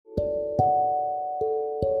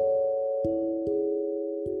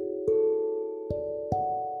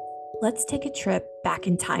Let's take a trip back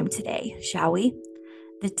in time today, shall we?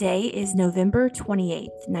 The day is November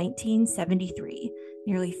 28th, 1973,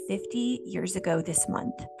 nearly 50 years ago this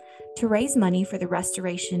month. To raise money for the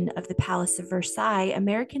restoration of the Palace of Versailles,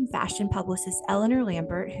 American fashion publicist Eleanor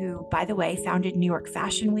Lambert, who, by the way, founded New York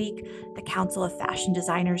Fashion Week, the Council of Fashion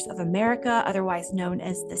Designers of America, otherwise known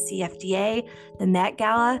as the CFDA, the Met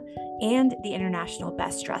Gala, and the International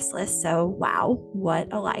Best Dress List. So, wow,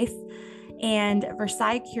 what a life. And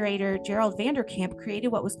Versailles curator Gerald Vanderkamp created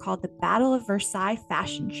what was called the Battle of Versailles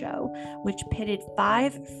Fashion Show, which pitted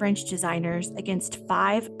 5 French designers against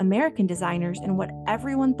 5 American designers in what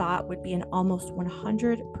everyone thought would be an almost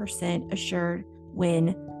 100% assured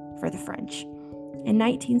win for the French. In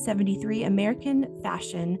 1973, American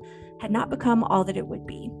fashion had not become all that it would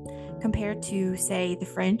be. Compared to, say, the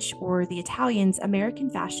French or the Italians, American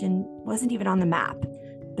fashion wasn't even on the map.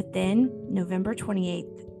 But then, November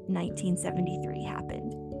 28th, 1973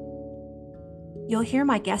 happened. You'll hear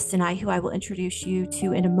my guest and I, who I will introduce you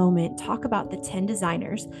to in a moment, talk about the 10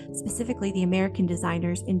 designers, specifically the American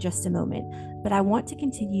designers, in just a moment. But I want to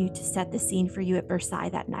continue to set the scene for you at Versailles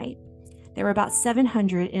that night. There were about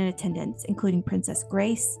 700 in attendance, including Princess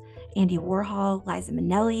Grace, Andy Warhol, Liza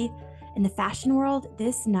Minnelli. In the fashion world,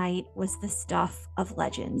 this night was the stuff of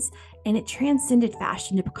legends, and it transcended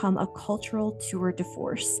fashion to become a cultural tour de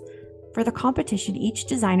force. For the competition, each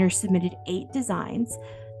designer submitted 8 designs.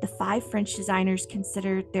 The 5 French designers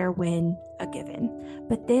considered their win a given.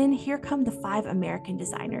 But then here come the 5 American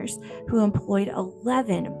designers, who employed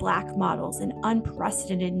 11 black models, an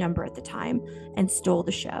unprecedented number at the time, and stole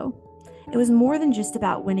the show. It was more than just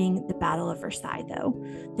about winning the Battle of Versailles, though.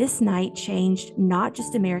 This night changed not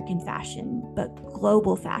just American fashion, but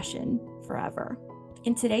global fashion forever.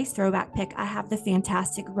 In today's throwback pick, I have the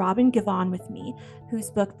fantastic Robin Givhan with me, whose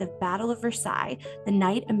book, The Battle of Versailles, The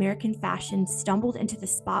Night American Fashion Stumbled into the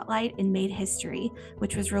Spotlight and Made History,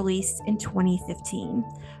 which was released in 2015.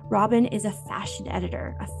 Robin is a fashion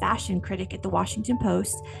editor, a fashion critic at the Washington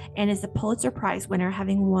Post, and is the Pulitzer Prize winner,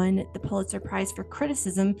 having won the Pulitzer Prize for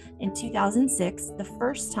Criticism in 2006, the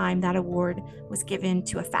first time that award was given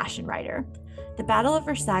to a fashion writer. The Battle of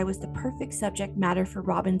Versailles was the perfect subject matter for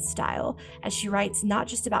Robin's style, as she writes not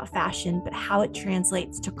just about fashion, but how it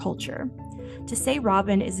translates to culture. To say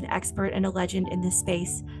Robin is an expert and a legend in this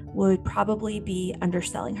space would probably be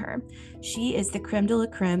underselling her. She is the creme de la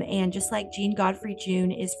creme, and just like Jean Godfrey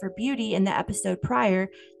June is for beauty in the episode prior,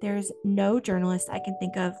 there's no journalist I can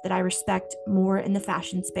think of that I respect more in the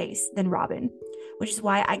fashion space than Robin, which is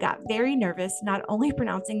why I got very nervous, not only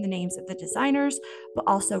pronouncing the names of the designers, but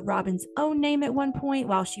also Robin's own name at one point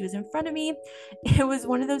while she was in front of me. It was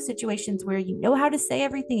one of those situations where you know how to say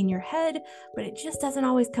everything in your head, but it just doesn't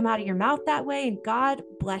always come out of your mouth that way. And God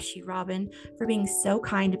bless you, Robin, for being so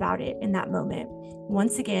kind about it in that moment.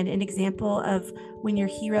 Once again, an example of when your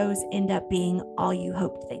heroes end up being all you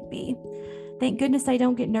hoped they'd be. Thank goodness I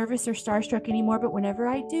don't get nervous or starstruck anymore, but whenever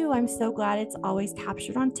I do, I'm so glad it's always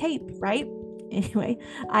captured on tape, right? Anyway,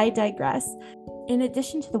 I digress. In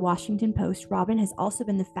addition to the Washington Post, Robin has also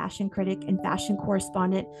been the fashion critic and fashion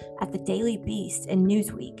correspondent at the Daily Beast and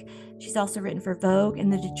Newsweek. She's also written for Vogue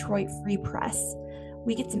and the Detroit Free Press.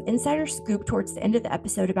 We get some insider scoop towards the end of the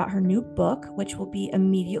episode about her new book, which will be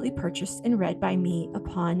immediately purchased and read by me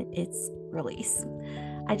upon its release.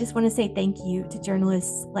 I just want to say thank you to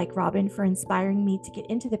journalists like Robin for inspiring me to get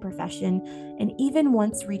into the profession, and even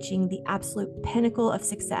once reaching the absolute pinnacle of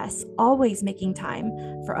success, always making time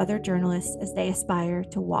for other journalists as they aspire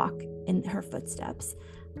to walk in her footsteps.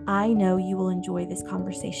 I know you will enjoy this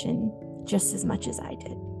conversation just as much as I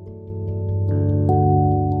did.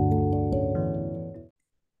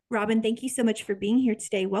 Robin, thank you so much for being here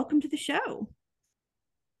today. Welcome to the show.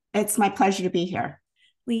 It's my pleasure to be here.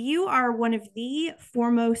 Well, you are one of the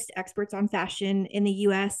foremost experts on fashion in the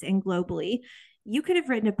US and globally. You could have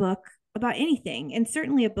written a book about anything, and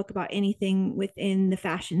certainly a book about anything within the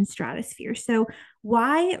fashion stratosphere. So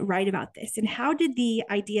why write about this? And how did the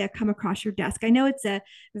idea come across your desk? I know it's a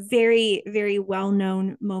very, very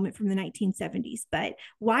well-known moment from the 1970s, but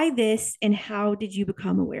why this, and how did you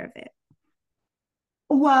become aware of it?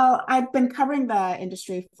 Well, I've been covering the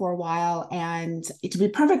industry for a while, and to be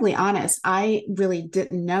perfectly honest, I really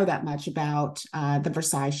didn't know that much about the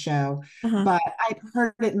Versailles show, but I'd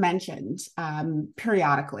heard it mentioned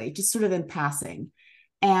periodically, just sort of in passing.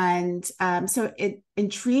 And so it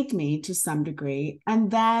intrigued me to some degree.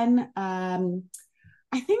 And then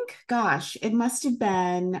I think, gosh, it must have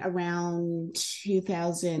been around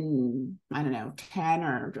 2000, I don't know, 10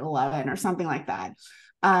 or 11 or something like that.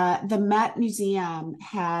 The Met Museum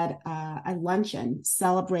had a luncheon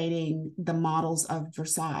celebrating the models of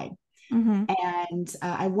Versailles. Mm-hmm. And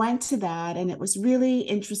I went to that, and it was really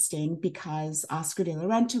interesting because Oscar de la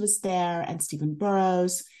Renta was there and Stephen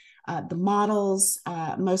Burrows. The models,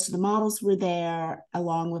 most of the models were there,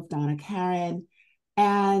 along with Donna Karan.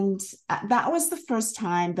 And that was the first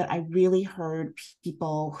time that I really heard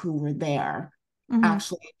people who were there Mm-hmm.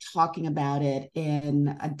 actually talking about it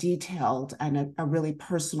in a detailed and a really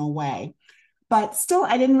personal way. But still,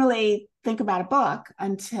 I didn't really think about a book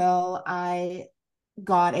until I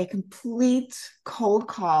got a complete cold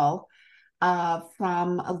call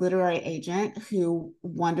from a literary agent who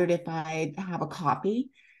wondered if I'd have a copy.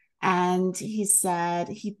 And he said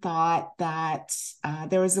he thought that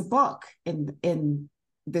there was a book in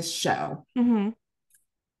this show. Mm-hmm.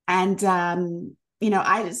 And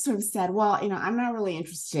I just sort of said, well, I'm not really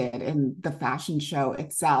interested in the fashion show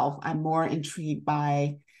itself. I'm more intrigued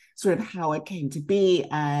by sort of how it came to be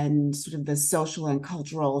and sort of the social and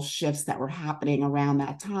cultural shifts that were happening around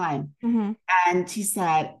that time. Mm-hmm. And he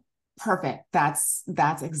said, perfect. That's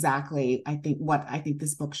exactly what I think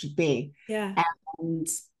this book should be. Yeah. And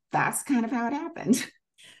that's kind of how it happened.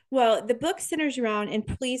 Well, the book centers around, and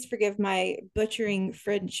please forgive my butchering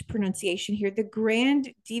French pronunciation here, the Grand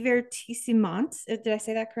Divertissement, did I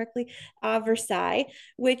say that correctly? Versailles,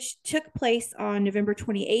 which took place on November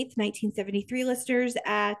 28th, 1973, listeners,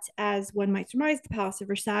 at, as one might surmise, the Palace of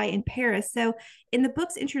Versailles in Paris. So, in the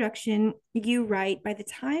book's introduction, you write, by the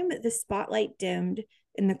time the spotlight dimmed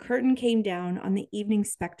and the curtain came down on the evening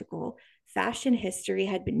spectacle, fashion history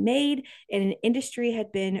had been made and an industry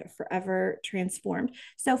had been forever transformed.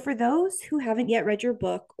 So, for those who haven't yet read your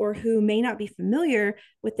book or who may not be familiar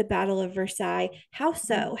with the Battle of Versailles, how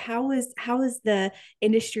so? How is the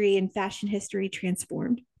industry and fashion history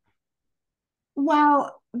transformed?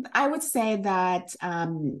 Well, I would say that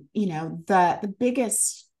the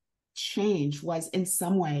biggest change was in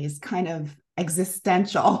some ways kind of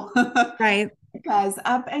existential. Right. Because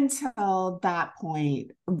up until that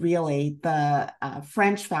point, really, the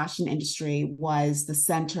French fashion industry was the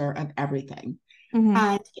center of everything. Mm-hmm.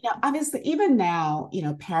 And, obviously, even now,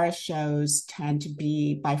 Paris shows tend to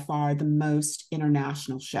be by far the most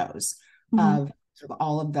international shows Mm-hmm. of sort of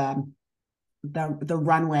all of the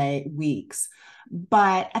runway weeks.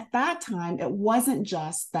 But at that time, it wasn't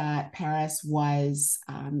just that Paris was,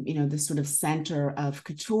 the sort of center of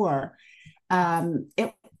couture.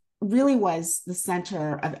 It really was the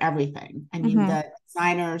center of everything. I mean, Mm-hmm. the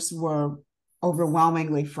designers were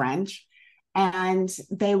overwhelmingly French, and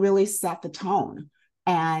they really set the tone.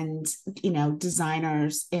 And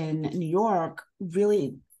designers in New York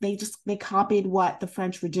really they copied what the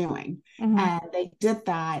French were doing, Mm-hmm. and they did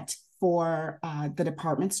that for the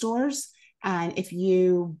department stores. And if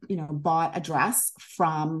you bought a dress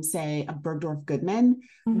from, say, a Bergdorf Goodman,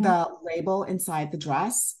 Mm-hmm. the label inside the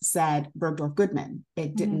dress said Bergdorf Goodman. It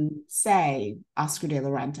Mm-hmm. didn't say Oscar de la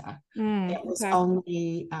Renta. Mm, It was okay.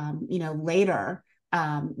 only, later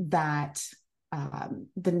that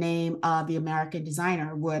the name of the American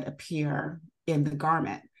designer would appear in the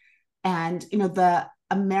garment. And, the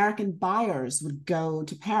American buyers would go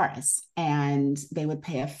to Paris and they would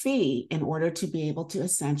pay a fee in order to be able to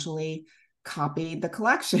essentially copy the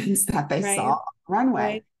collections that they saw Right. on the runway.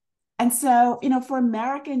 Right. And so, for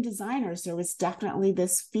American designers, there was definitely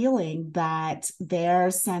this feeling that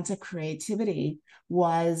their sense of creativity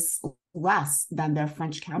was less than their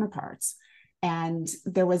French counterparts. And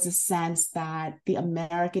there was a sense that the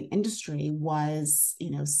American industry was,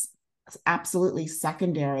 absolutely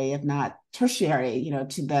secondary, if not tertiary,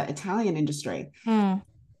 to the Italian industry. Mm.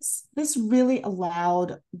 This really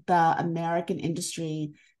allowed the American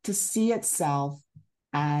industry to see itself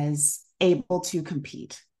as able to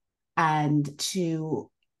compete and to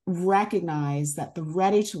recognize that the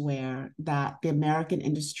ready to wear that the American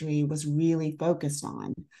industry was really focused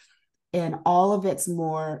on in all of its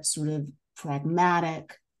more sort of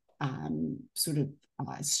pragmatic, sort of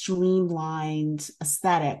streamlined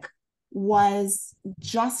aesthetic was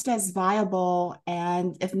just as viable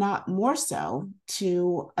and if not more so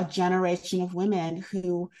to a generation of women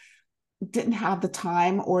who didn't have the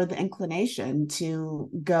time or the inclination to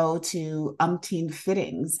go to umpteen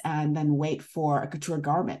fittings and then wait for a couture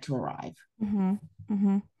garment to arrive. Mm-hmm.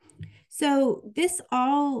 Mm-hmm. So this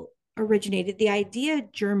all originated, the idea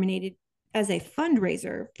germinated as a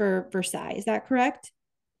fundraiser for Versailles. Is that correct?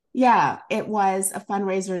 Yeah, it was a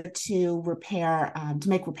fundraiser to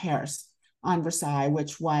make repairs on Versailles,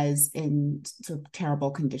 which was in sort of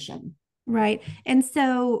terrible condition. Right. And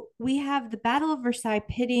so we have the Battle of Versailles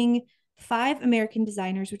pitting five American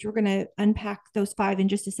designers, which we're going to unpack those five in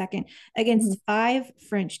just a second, Mhm. against five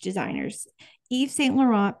French designers. Yves Saint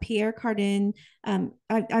Laurent, Pierre Cardin.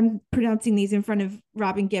 I'm pronouncing these in front of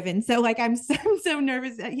Robin Givhan, so like I'm so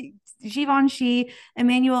nervous. Givenchy,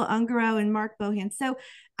 Emmanuel Ungaro, and Mark Bohan. So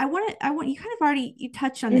I want you kind of already you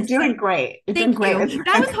touched on You're this. doing great. You're doing Thank great. you.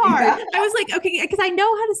 That was hard. I was like, okay, because I know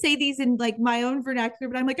how to say these in like my own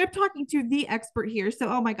vernacular, but I'm like, I'm talking to the expert here. So,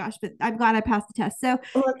 oh my gosh, but I'm glad I passed the test. Look,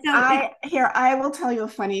 So it, I will tell you a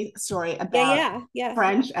funny story yeah, about yeah, yeah.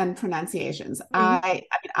 French and pronunciations. Mhm.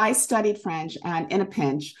 I studied French, and in a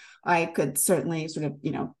pinch, I could certainly sort of,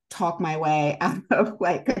 talk my way out of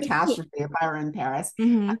like catastrophe if I were in Paris. I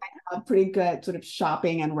Mhm. have pretty good sort of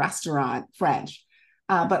shopping and restaurant French,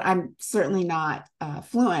 but I'm certainly not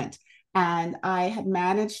fluent. And I had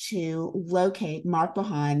managed to locate Marc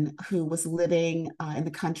Bohan, who was living in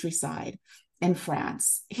the countryside in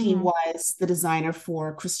France. He Mhm. was the designer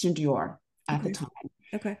for Christian Dior at the Okay. time.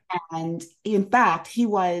 Okay. And in fact, he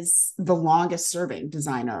was the longest serving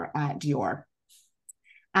designer at Dior.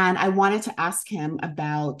 And I wanted to ask him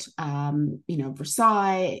about,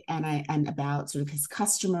 Versailles and about sort of his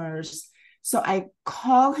customers. So I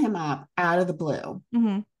call him up out of the blue.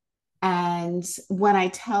 Mhm. And when I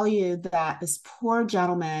tell you that this poor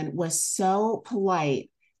gentleman was so polite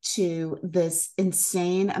to this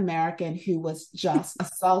insane American who was just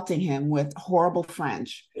assaulting him with horrible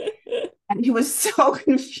French, and he was so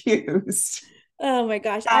confused. Oh my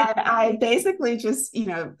gosh. And I basically just,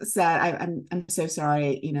 said, I'm so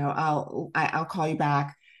sorry. I'll call you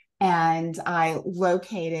back. And I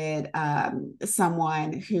located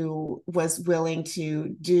someone who was willing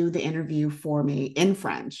to do the interview for me in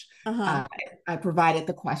French. Uh-huh. Uh, I provided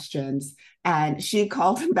the questions, and she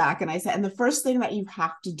called him back. And I said, and the first thing that you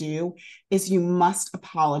have to do is you must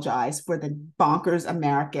apologize for the bonkers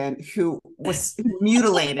American who was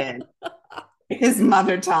mutilated his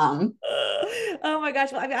mother tongue. Oh my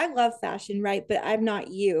gosh. Well, I mean, I love fashion, right? But I'm not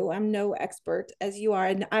you. I'm no expert as you are.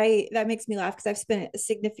 And that makes me laugh because I've spent a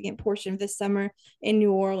significant portion of this summer in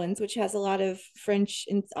New Orleans, which has a lot of French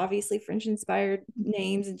and obviously French inspired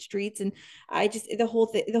names and streets. And I just, the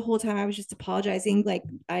whole time I was just apologizing. Like,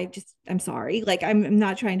 I'm sorry. Like, I'm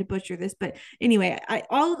not trying to butcher this. But anyway,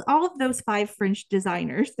 all of those five French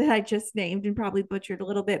designers that I just named and probably butchered a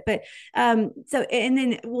little bit. But so, and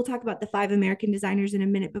then we'll talk about the five American designers in a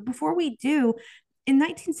minute. But before we do, in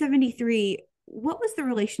 1973, what was the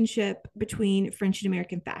relationship between French and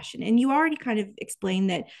American fashion? And you already kind of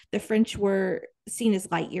explained that the French were seen as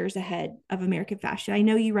light years ahead of American fashion. I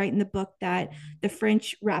know you write in the book that the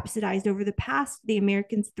French rhapsodized over the past, the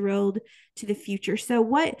Americans thrilled to the future. So,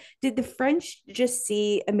 what did the French just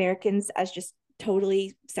see Americans as just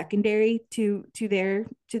totally secondary to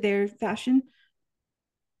their fashion?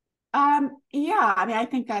 Yeah, I mean, I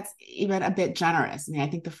think that's even a bit generous. I mean, I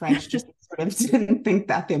think the French just sort of didn't think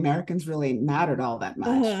that the Americans really mattered all that much.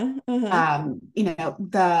 Uh-huh. Uh-huh.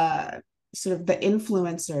 The sort of the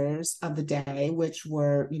influencers of the day, which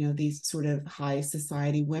were, these sort of high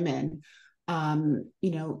society women,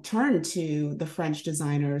 turned to the French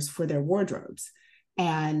designers for their wardrobes.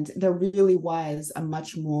 And there really was a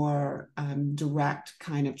much more direct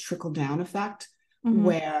kind of trickle down effect Mm-hmm.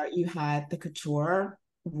 where you had the couture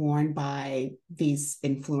worn by these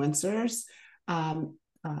influencers,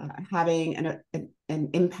 having an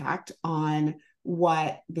impact on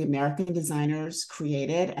what the American designers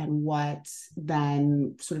created and what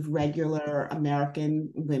then sort of regular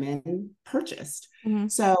American women purchased. Mm-hmm.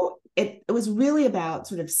 So it was really about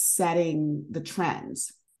sort of setting the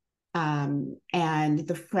trends. And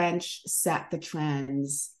the French set the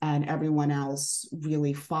trends and everyone else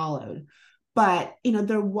really followed. But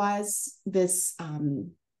there was this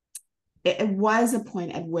it was a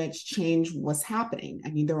point at which change was happening. I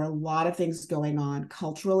mean, there were a lot of things going on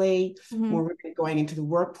culturally. Mm-hmm. More women going into the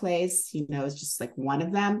workplace, it's just like one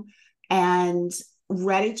of them. And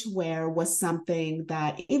ready to wear was something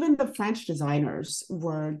that even the French designers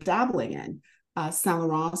were dabbling in. Saint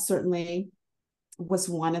Laurent certainly was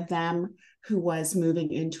one of them who was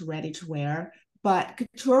moving into ready to wear, but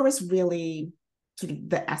couture was really sort of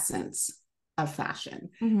the essence of fashion.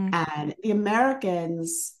 Mm-hmm. And the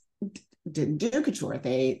Americans didn't do couture;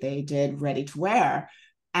 they did ready to wear,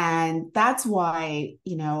 and that's why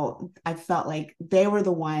I felt like they were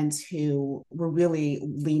the ones who were really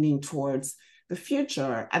leaning towards the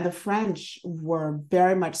future, and the French were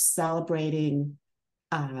very much celebrating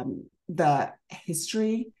the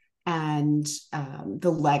history and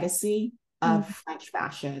the legacy of Mm-hmm. French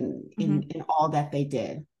fashion Mm-hmm. in all that they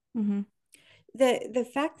did. Mm-hmm. The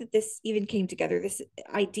fact that this even came together, this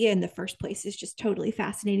idea in the first place, is just totally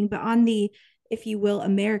fascinating. But on the, if you will,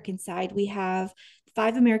 American side, we have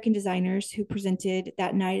five American designers who presented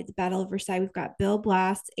that night at the Battle of Versailles. We've got Bill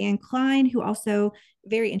Blass, Anne Klein, who also,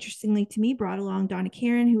 very interestingly to me, brought along Donna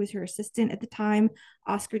Karan, who was her assistant at the time,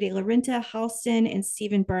 Oscar de la Renta, Halston, and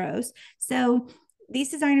Stephen Burrows. So these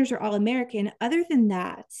designers are all American. Other than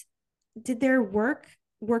that, did their work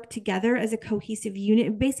together as a cohesive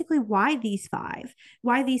unit? Basically, why these five?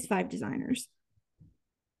 Why these five designers?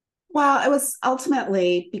 Well, it was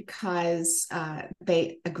ultimately because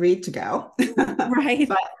they agreed to go, Right.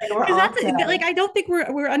 but they were Because that's also. like, I don't think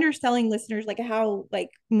we're underselling listeners like how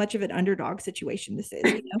like much of an underdog situation this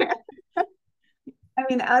is, you know. I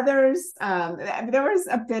mean, others, there was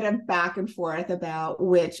a bit of back and forth about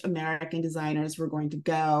which American designers were going to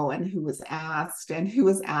go and who was asked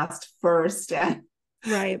first and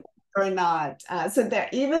Right. or not. So there,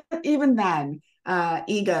 even then,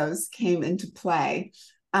 egos came into play.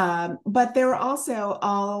 But they were also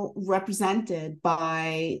all represented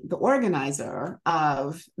by the organizer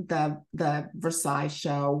of the Versailles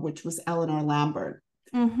show, which was Eleanor Lambert.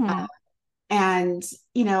 Mm-hmm. And,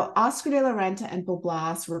 Oscar de la Renta and Bill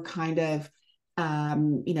Blass were kind of,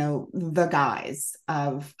 the guys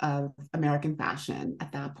of American fashion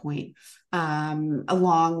at that point,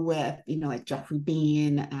 along with, like Jeffrey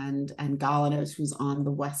Bean and Galanos, who's on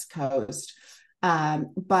the West Coast.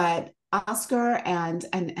 But Oscar and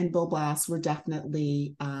Bill Blass were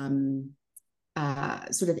definitely sort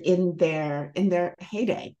of in their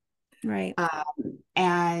heyday. Right.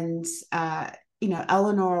 And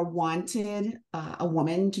Eleanor wanted a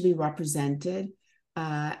woman to be represented,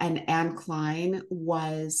 and Anne Klein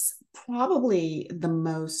was probably the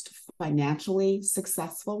most financially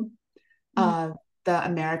successful of the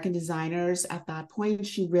American designers at that point.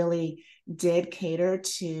 She really did cater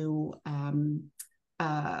to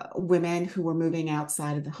women who were moving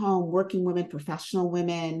outside of the home, working women, professional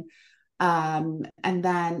women. And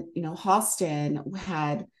then, Halston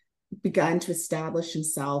had begun to establish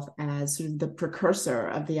himself as sort of the precursor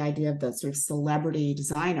of the idea of the sort of celebrity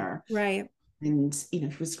designer. Right. And, he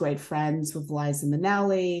was great friends with Liza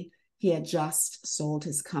Minnelli. He had just sold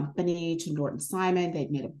his company to Norton Simon.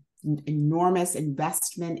 They'd made an enormous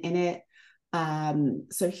investment in it.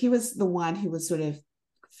 So he was the one who was sort of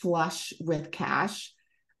flush with cash.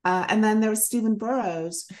 And then there was Stephen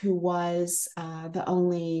Burrows, who was the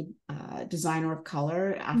only designer of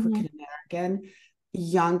color, African American,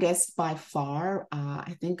 youngest by far,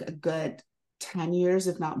 I think a good 10 years,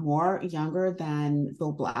 if not more, younger than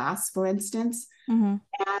Bill Blass, for instance. Mm-hmm.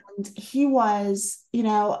 And he was,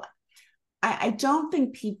 I don't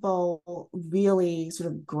think people really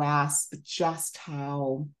sort of grasp just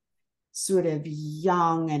how sort of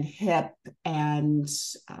young and hip and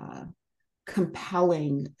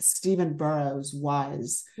compelling Stephen Burrows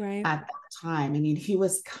was Right. at that time. I mean, he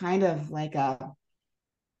was kind of like a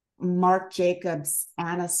Marc Jacobs,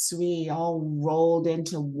 Anna Sui, all rolled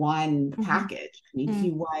into one package. I mean,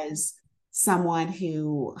 he was someone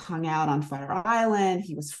who hung out on Fire Island.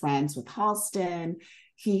 He was friends with Halston.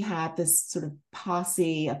 He had this sort of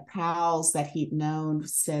posse of pals that he'd known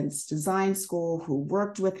since design school who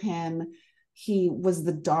worked with him. He was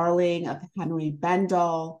the darling of Henry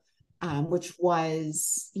Bendel, which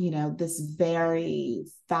was, this very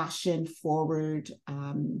fashion forward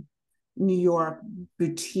New York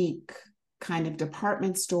boutique kind of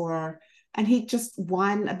department store. And he just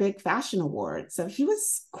won a big fashion award. So he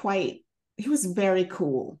was very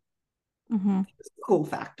cool. Mm-hmm. Cool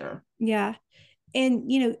factor. Yeah.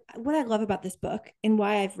 And what I love about this book and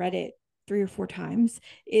why I've read it 3 or 4 times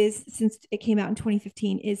is, since it came out in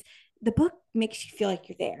 2015, is the book makes you feel like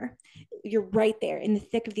you're there. You're right there in the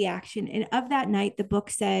thick of the action. And of that night, the book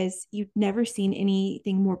says you've never seen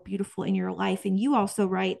anything more beautiful in your life. And you also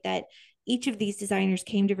write that each of these designers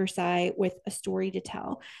came to Versailles with a story to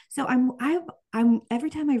tell. So I'm every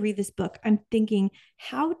time I read this book, I'm thinking,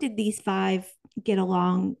 how did these five get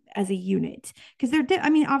along as a unit? Because I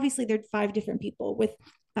mean, obviously they're five different people with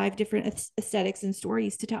five different aesthetics and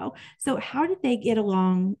stories to tell. So how did they get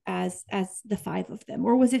along as the five of them,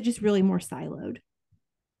 or was it just really more siloed?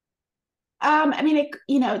 I mean,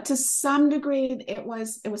 to some degree, it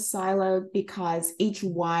was siloed because each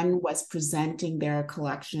one was presenting their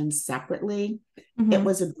collection separately. It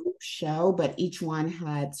was a group show, but each one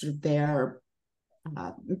had sort of their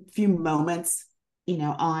few moments,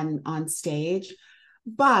 on stage.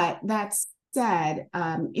 But that said,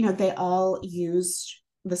 they all used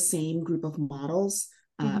the same group of models,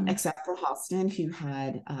 except for Halston, who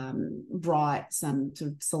had brought some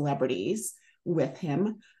sort of celebrities with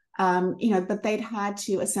him. But they'd had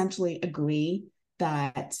to essentially agree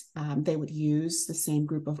that they would use the same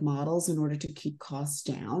group of models in order to keep costs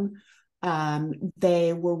down.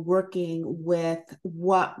 They were working with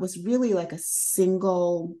what was really like a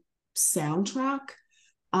single soundtrack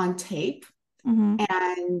on tape. Mm-hmm.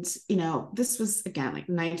 And, this was again like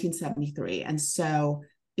 1973. And so,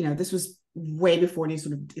 this was way before any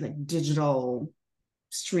sort of like digital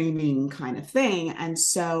streaming kind of thing. And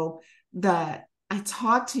so I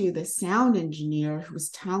talked to the sound engineer who was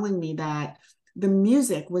telling me that the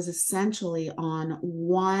music was essentially on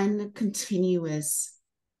one continuous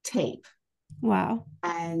tape. Wow.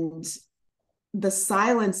 And the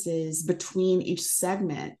silences between each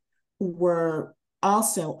segment were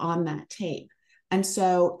also on that tape. And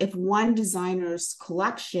so if one designer's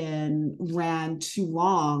collection ran too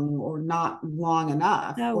long or not long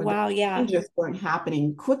enough, Oh, or the wow. Yeah. changes weren't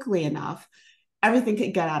happening quickly enough, everything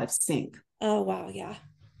could get out of sync. Oh, wow. Yeah.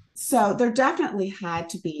 So there definitely had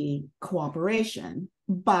to be cooperation,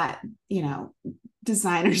 but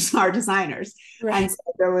designers are designers. And Right. so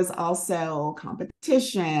there was also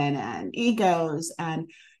competition and egos.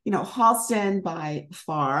 And, Halston by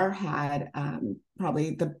far had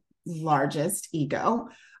probably the largest ego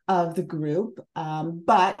of the group.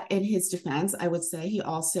 But in his defense, I would say he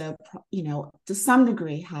also, to some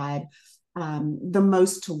degree had the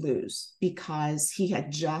most to lose because he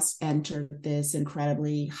had just entered this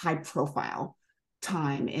incredibly high profile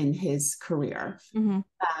time in his career. Mm-hmm.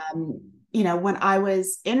 When I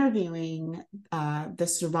was interviewing the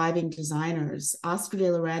surviving designers, Oscar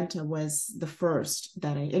de la Renta was the first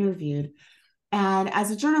that I interviewed. And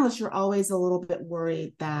as a journalist, you're always a little bit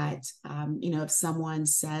worried that, if someone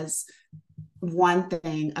says one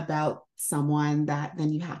thing about someone, that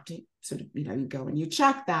then you have to sort of, you go and you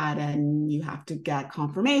check that and you have to get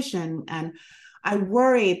confirmation. And I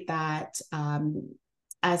worried that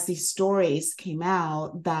as these stories came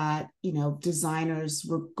out, that, designers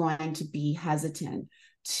were going to be hesitant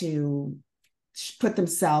to put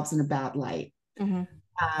themselves in a bad light.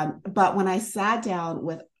 Mm-hmm. But when I sat down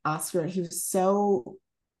with Oscar, he was so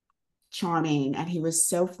charming and he was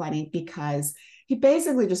so funny because he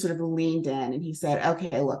basically just sort of leaned in and he said,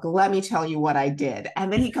 okay, look, let me tell you what I did.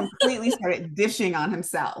 And then he completely started dishing on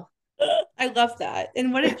himself. I love that.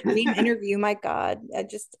 And what a dream interview. My God.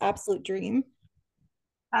 Just absolute dream.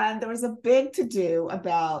 And there was a big to do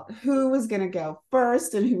about who was going to go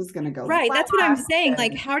first and who was going to go Right. That's what I'm last. saying.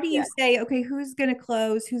 Like, And how do you yeah, say, okay, who's going to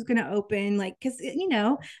close? Who's going to open? Like, because, I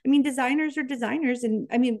mean, designers are designers. And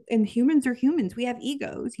I mean, and humans are humans. We have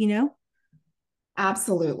egos.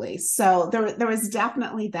 absolutely. So there was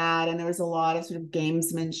definitely that. And there was a lot of sort of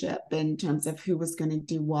gamesmanship in terms of who was going to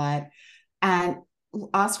do what. And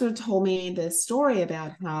Oscar told me this story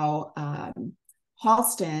about how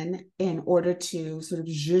Halston, in order to sort of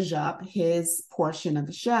zhuzh up his portion of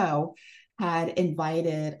the show, had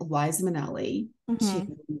invited Liza Minnelli to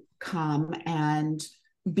Mm-hmm. come and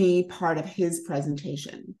be part of his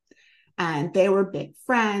presentation. And they were big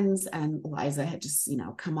friends. And Liza had just,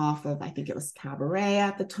 come off of, I think it was Cabaret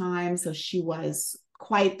at the time. So she was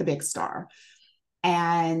quite the big star.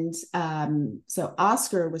 And so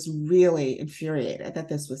Oscar was really infuriated that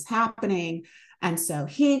this was happening. And so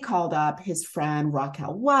he called up his friend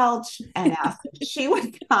Raquel Welch and asked if she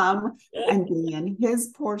would come and be in his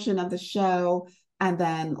portion of the show. And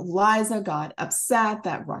then Liza got upset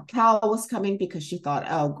that Raquel was coming because she thought,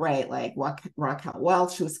 oh, great, like Raquel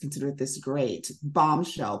Welch, who was considered this great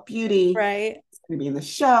bombshell beauty, Right. going to be in the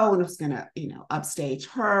show and was going to, upstage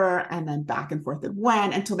her. And then back and forth it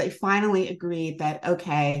went until they finally agreed that,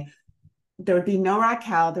 okay, there would be no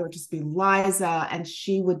Raquel, there would just be Liza, and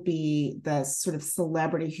she would be the sort of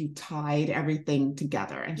celebrity who tied everything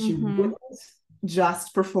together. And she Mm-hmm. wouldn't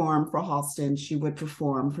just perform for Halston, she would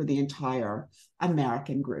perform for the entire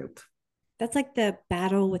American group. That's like the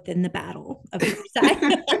battle within the battle of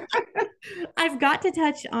Versailles. I've got to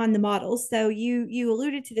touch on the models. So you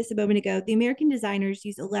alluded to this a moment ago. The American designers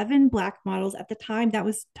used 11 black models at the time. That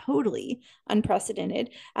was totally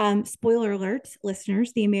unprecedented. Spoiler alert,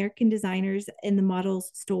 listeners: the American designers and the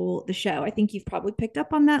models stole the show. I think you've probably picked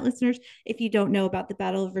up on that, listeners. If you don't know about the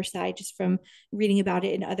Battle of Versailles, just from reading about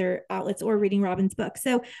it in other outlets or reading Robin's book.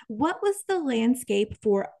 So, what was the landscape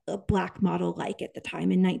for a black model like at the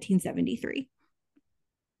time in 1973?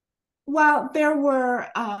 Well, there were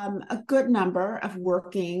a good number of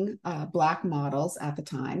working Black models at the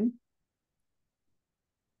time.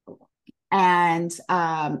 And,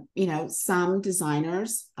 some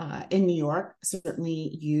designers in New York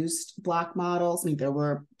certainly used Black models. I mean, there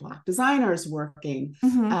were Black designers working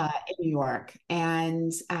Mm-hmm. in New York.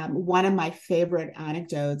 And one of my favorite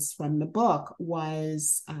anecdotes from the book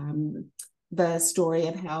was the story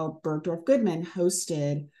of how Bergdorf Goodman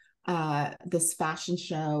hosted this fashion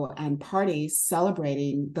show and parties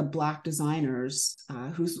celebrating the Black designers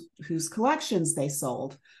whose collections they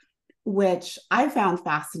sold, which I found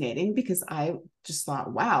fascinating because I just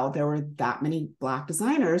thought, wow, there were that many Black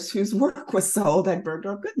designers whose work was sold at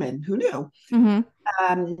Bergdorf Goodman. Who knew?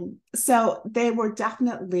 Mm-hmm. So they were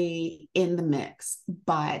definitely in the mix,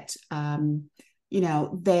 but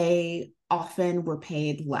they often were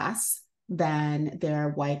paid less than their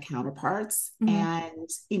white counterparts, Mm-hmm. and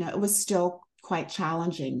it was still quite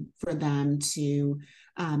challenging for them to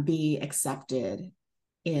be accepted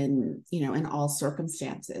in all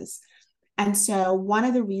circumstances. And so one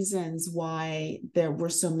of the reasons why there were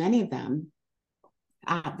so many of them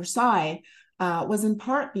at Versailles was in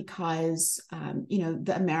part because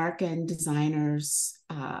the American designers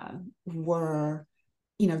were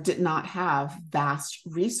did not have vast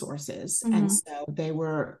resources, Mm-hmm. and so they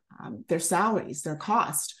were their salaries, their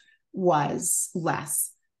cost was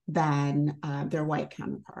less than their white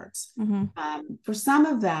counterparts. Mm-hmm. For some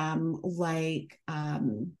of them, like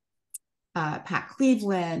Pat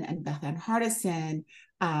Cleveland and Beth Ann Hardison,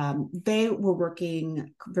 they were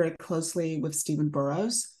working very closely with Stephen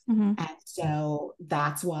Burrows. Mm-hmm. And so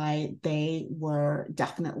that's why they were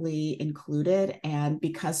definitely included. And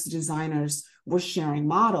because the designers were sharing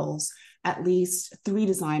models, at least 3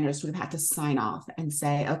 designers would have had to sign off and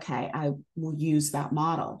say, okay, I will use that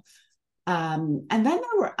model. And then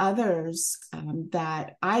there were others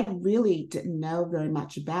that I really didn't know very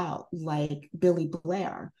much about, like Billy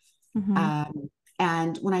Blair. Mm-hmm.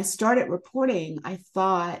 And when I started reporting, I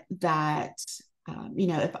thought that,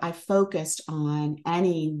 if I focused on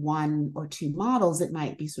any 1 or 2 models, it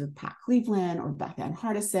might be sort of Pat Cleveland or Beth Ann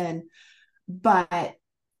Hardison. But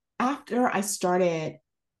after I started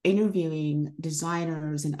interviewing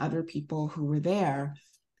designers and other people who were there,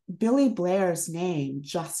 Billy Blair's name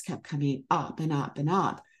just kept coming up and up and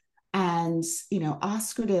up. And,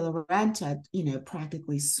 Oscar de la Renta,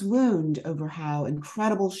 practically swooned over how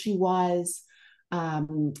incredible she was.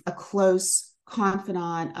 A close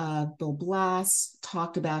confidant of Bill Blass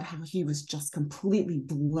talked about how he was just completely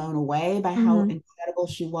blown away by how Mm-hmm. incredible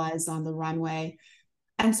she was on the runway.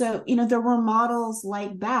 And so, there were models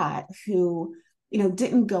like that who,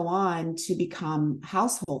 didn't go on to become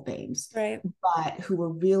household names, Right. but who were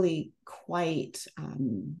really quite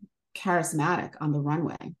charismatic on the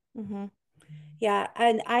runway. Mm-hmm. Yeah,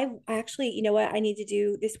 and I actually, you know what I need to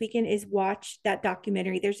do this weekend is watch that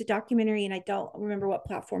documentary. There's a documentary, and I don't remember what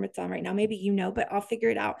platform it's on right now. Maybe but I'll figure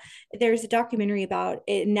it out. There's a documentary about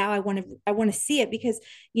it, and now I want to see it because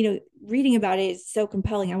reading about it is so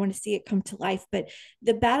compelling. I want to see it come to life. But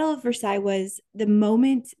the Battle of Versailles was the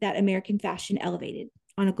moment that American fashion elevated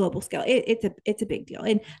on a global scale. It's a big deal,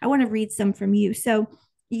 and I want to read some from you. So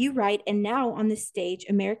you write, and now on this stage,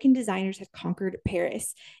 American designers had conquered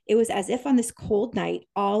Paris. It was as if on this cold night,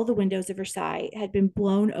 all the windows of Versailles had been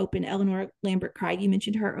blown open. Eleanor Lambert cried. You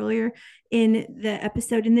mentioned her earlier in the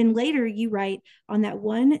episode. And then later you write, on that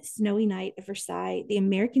one snowy night of Versailles, the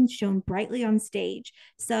Americans shone brightly on stage,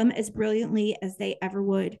 some as brilliantly as they ever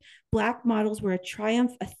would. Black models were a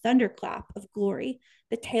triumph, a thunderclap of glory.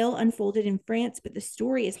 The tale unfolded in France, but the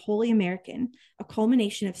story is wholly American, a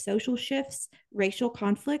culmination of social shifts, racial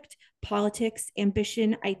conflict, politics,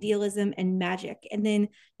 ambition, idealism, and magic. And then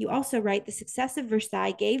you also write, the success of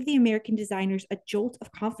Versailles gave the American designers a jolt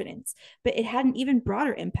of confidence, but it had an even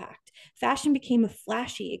broader impact. Fashion became a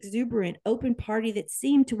flashy, exuberant, open party that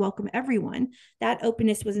seemed to welcome everyone. That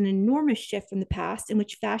openness was an enormous shift from the past, in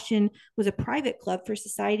which fashion was a private club for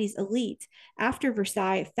society's elite. After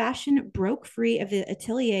Versailles, fashion broke free of the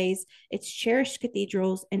ateliers, its cherished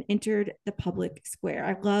cathedrals, and entered the public square.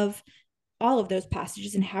 I love all of those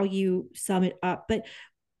passages and how you sum it up. But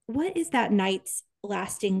what is that night's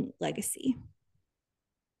lasting legacy?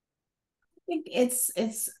 I think it's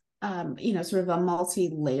sort of a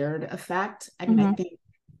multi-layered effect. I mean, I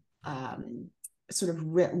Mm-hmm. think sort of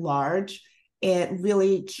writ large, it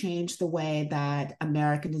really changed the way that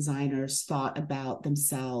American designers thought about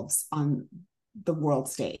themselves on the world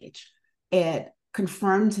stage. It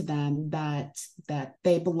confirmed to them that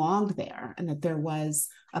they belonged there and that there was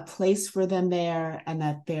a place for them there and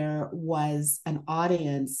that there was an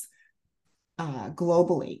audience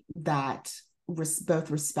globally that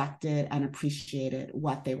both respected and appreciated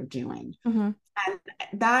what they were doing. Mm-hmm. And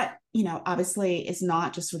that, obviously is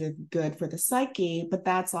not just sort of good for the psyche, but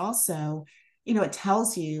that's also, it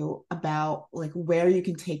tells you about like where you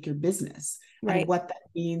can take your business and Right. what that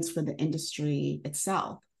means for the industry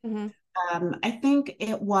itself. Mm-hmm. I think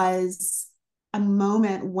it was a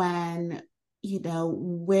moment when,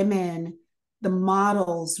 women, the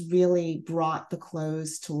models really brought the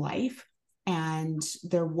clothes to life. And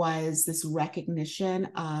there was this recognition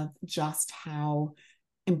of just how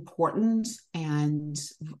important and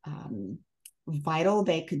vital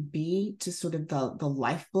they could be to sort of the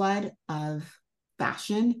lifeblood of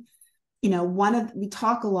fashion. We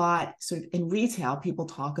talk a lot sort of in retail, people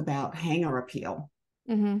talk about hanger appeal.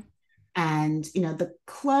 Mm-hmm. And, the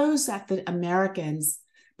clothes that the Americans,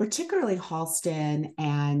 particularly Halston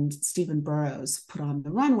and Stephen Burrows, put on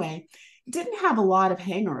the runway didn't have a lot of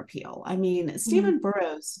hanger appeal. I mean, Mm-hmm. Stephen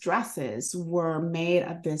Burrows' dresses were made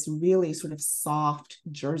of this really sort of soft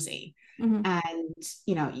jersey. Mm-hmm.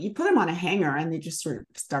 And, you put them on a hanger and they just sort of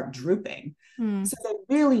start drooping. Mm-hmm. So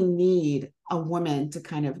they really need a woman to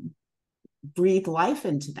kind of breathe life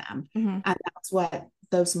into them. Mm-hmm. And that's what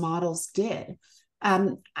those models did.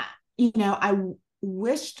 Um, I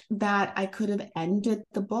wished that I could have ended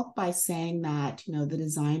the book by saying that, the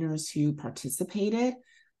designers who participated,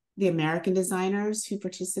 the American designers who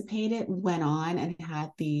participated, went on and had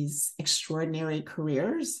these extraordinary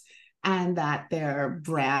careers and that their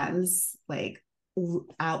brands like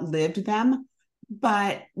outlived them.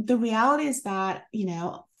 But the reality is that,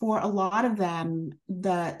 for a lot of them,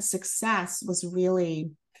 the success was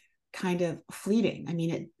really kind of fleeting. I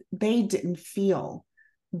mean, they didn't feel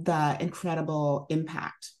the incredible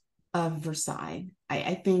impact of Versailles.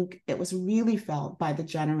 I think it was really felt by the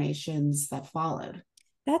generations that followed.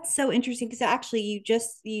 That's so interesting because actually you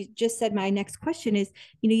just said my next question is,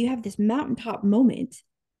 you have this mountaintop moment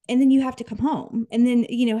and then you have to come home and then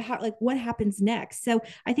how, like, what happens next. So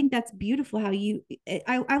I think that's beautiful how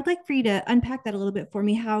I would like for you to unpack that a little bit for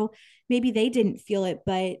me, how maybe they didn't feel it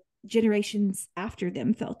but generations after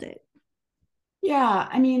them felt it. Yeah,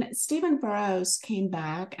 I mean, Stephen Burrows came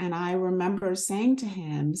back, and I remember saying to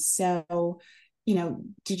him, so,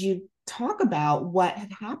 did you talk about what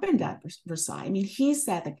had happened at Versailles? I mean, he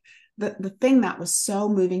said that the thing that was so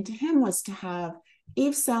moving to him was to have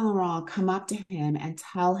Yves Saint Laurent come up to him and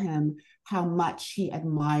tell him how much he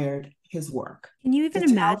admired his work. Can you To even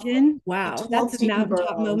tell, imagine? he Wow, told that's a Stephen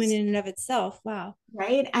mountaintop moment Burrows, in and of itself. Wow.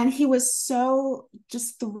 right? And he was so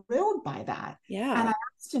just thrilled by that. And Yeah. I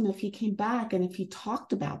asked him if he came back and if he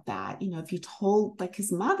talked about that, if he told like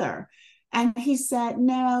his mother. And he said,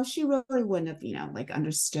 no, she really wouldn't have, like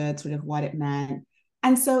understood sort of what it meant.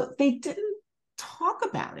 And so they didn't talk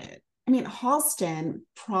about it. I mean, Halston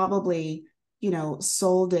probably,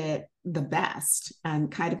 sold it the best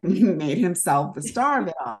and kind of made himself the star of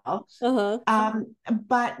it all. Uh-huh.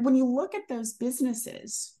 But when you look at those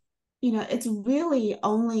businesses, it's really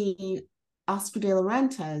only Oscar de la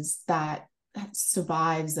Renta's that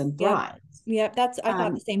survives and Yep. thrives. Yep. I thought the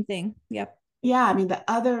Um, same thing. Yep. yeah, I mean the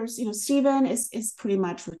others, Stephen is pretty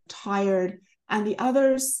much retired, and the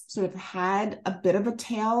others sort of had a bit of a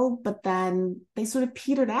tail, but then they sort of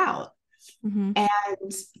petered out. Mm-hmm.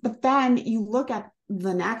 And but then you look at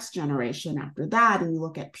the next generation after that, and you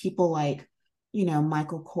look at people like,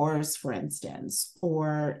 Michael Kors, for instance,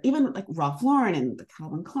 or even like Ralph Lauren and the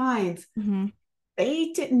Calvin Kleins. Mm-hmm.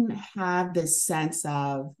 They didn't have this sense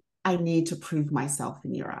of I need to prove myself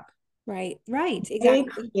in Europe. Right. Right. They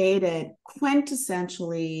Exactly. created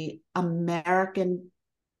quintessentially American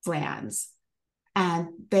brands, and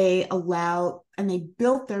they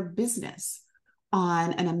built their business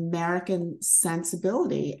on an American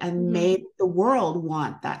sensibility and Mm-hmm. made the world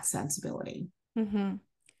want that sensibility. Mm-hmm.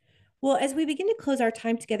 Well, as we begin to close our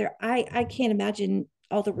time together, I can't imagine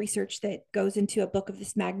all the research that goes into a book of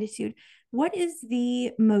this magnitude. What is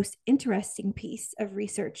the most interesting piece of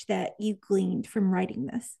research that you gleaned from writing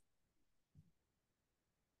this?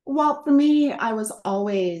 Well, for me, I was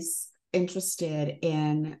always interested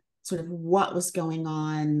in sort of what was going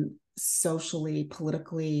on socially,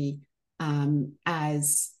 politically,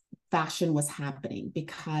 as fashion was happening,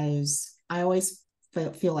 because I always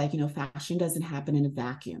feel like, fashion doesn't happen in a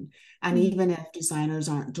vacuum. And Mm-hmm. even if designers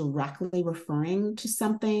aren't directly referring to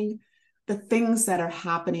something, the things that are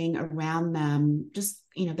happening around them just,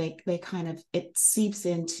 they kind of, it seeps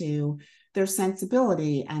into their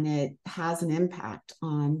sensibility and it has an impact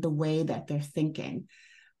on the way that they're thinking.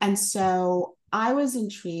 And so I was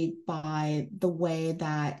intrigued by the way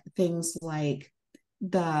that things like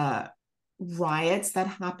the riots that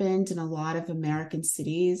happened in a lot of American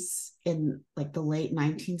cities in like the late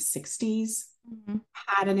 1960s Mm-hmm.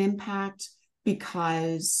 had an impact,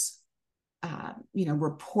 because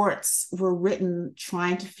reports were written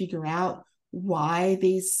trying to figure out why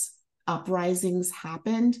these uprisings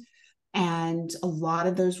happened, and a lot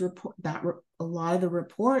of the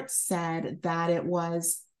reports said that it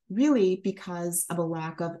was really because of a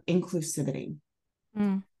lack of inclusivity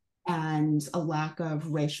Mm-hmm. and a lack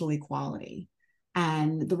of racial equality.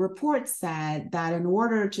 And the report said that in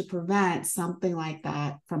order to prevent something like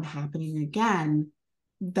that from happening again,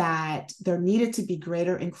 that there needed to be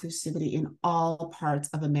greater inclusivity in all parts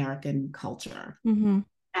of American culture. Mm-hmm.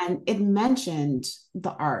 And it mentioned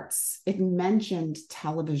the arts, it mentioned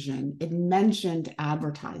television, it mentioned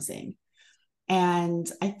advertising. And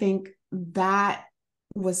I think that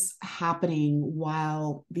was happening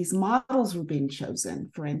while these models were being chosen,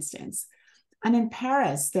 for instance. And in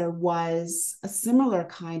Paris, there was a similar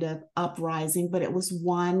kind of uprising, but it was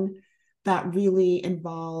one that really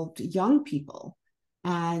involved young people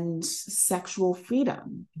and sexual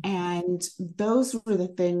freedom. And those were the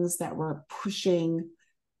things that were pushing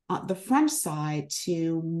the French side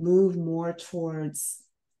to move more towards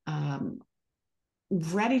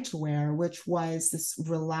ready to wear, which was this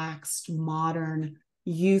relaxed, modern,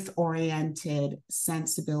 youth oriented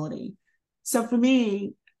sensibility. So for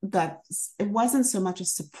me, that it wasn't so much a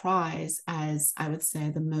surprise as I would say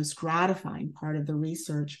the most gratifying part of the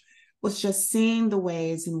research was just seeing the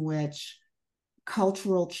ways in which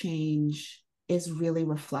cultural change is really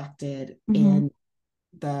reflected Mm-hmm. in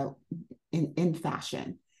the in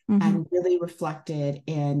fashion Mm-hmm. and really reflected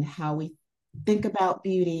in how we think about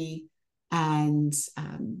beauty and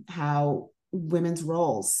how women's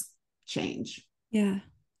roles change. Yeah.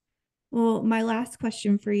 Well, my last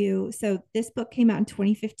question for you. So, this book came out in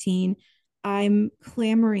 2015. I'm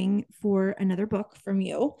clamoring for another book from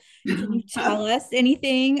you. Can you tell us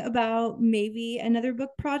anything about maybe another book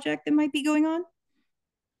project that might be going on?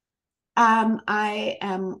 I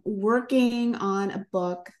am working on a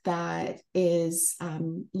book that is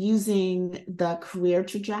using the career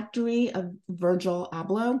trajectory of Virgil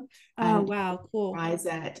Abloh Oh, and wow, cool. rise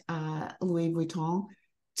at Louis Vuitton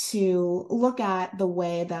to look at the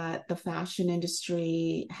way that the fashion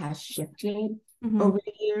industry has shifted Mm-hmm. over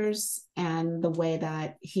the years and the way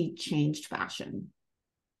that he changed fashion.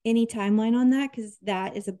 Any timeline on that? Because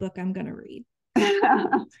that is a book I'm going to read.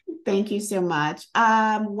 Thank you so much.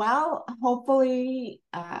 Well, hopefully,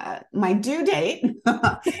 my due date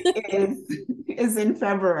is is in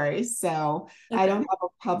February, so I Okay. don't have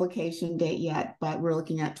a publication date yet, but we're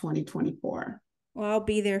looking at 2024. Well, I'll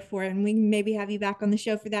be there for it. And we can maybe have you back on the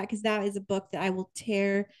show for that because that is a book that I will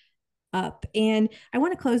tear up. And I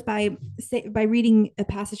want to close by reading a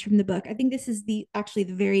passage from the book. I think this is the actually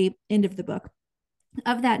the very end of the book.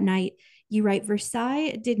 Of that night, you write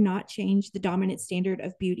Versailles did not change the dominant standard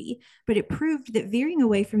of beauty, but it proved that veering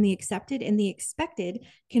away from the accepted and the expected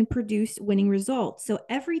can produce winning results. So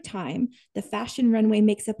every time the fashion runway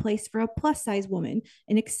makes a place for a plus size woman,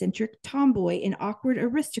 an eccentric tomboy, an awkward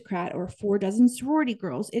aristocrat, or 4 dozen sorority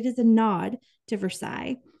girls, it is a nod to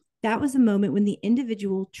Versailles. That was a moment when the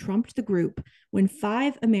individual trumped the group, when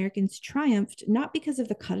 5 Americans triumphed, not because of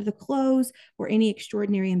the cut of the clothes or any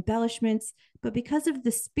extraordinary embellishments, but because of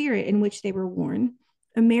the spirit in which they were worn.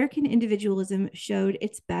 American individualism showed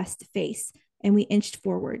its best face, and we inched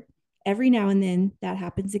forward. Every now and then that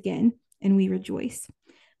happens again, and we rejoice.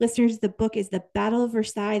 Listeners, the book is The Battle of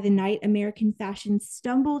Versailles, the night American fashion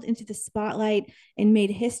stumbled into the spotlight and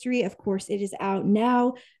made history. Of course, it is out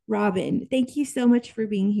now. Robin, thank you so much for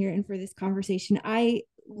being here and for this conversation. I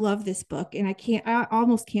love this book and I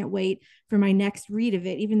almost can't wait for my next read of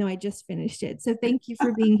it, even though I just finished it. So thank you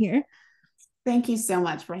for being here. Thank you so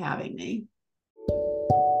much for having me.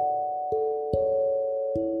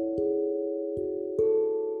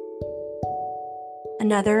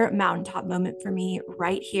 Another mountaintop moment for me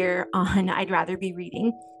right here on I'd Rather Be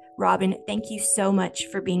Reading. Robin, thank you so much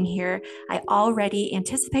for being here. I already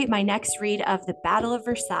anticipate my next read of The Battle of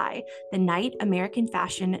Versailles, the night American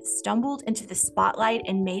fashion stumbled into the spotlight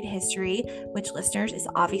and made history, which listeners is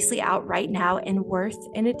obviously out right now and worth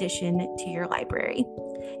an addition to your library.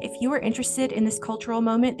 If you are interested in this cultural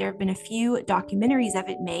moment, there have been a few documentaries of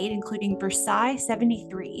it made, including Versailles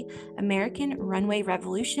 73, American Runway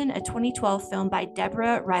Revolution, a 2012 film by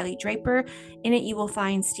Deborah Riley Draper. In it, you will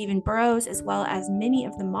find Stephen Burrows as well as many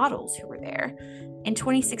of the models who were there. In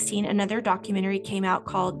 2016, another documentary came out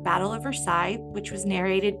called Battle of Versailles, which was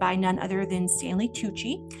narrated by none other than Stanley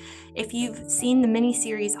Tucci. If you've seen the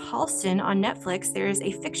miniseries Halston on Netflix, there is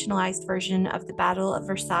a fictionalized version of the Battle of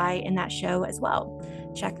Versailles in that show as well.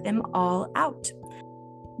 Check them all out.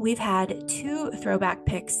 We've had 2 throwback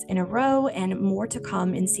picks in a row and more to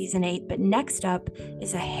come in season 8, but next up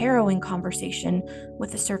is a harrowing conversation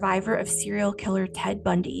with the survivor of serial killer Ted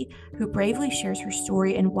Bundy, who bravely shares her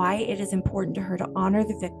story and why it is important to her to honor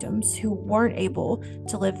the victims who weren't able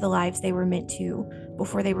to live the lives they were meant to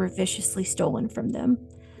before they were viciously stolen from them.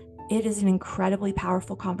 It is an incredibly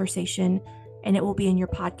powerful conversation, and it will be in your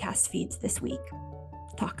podcast feeds this week.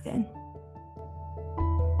 Talk then.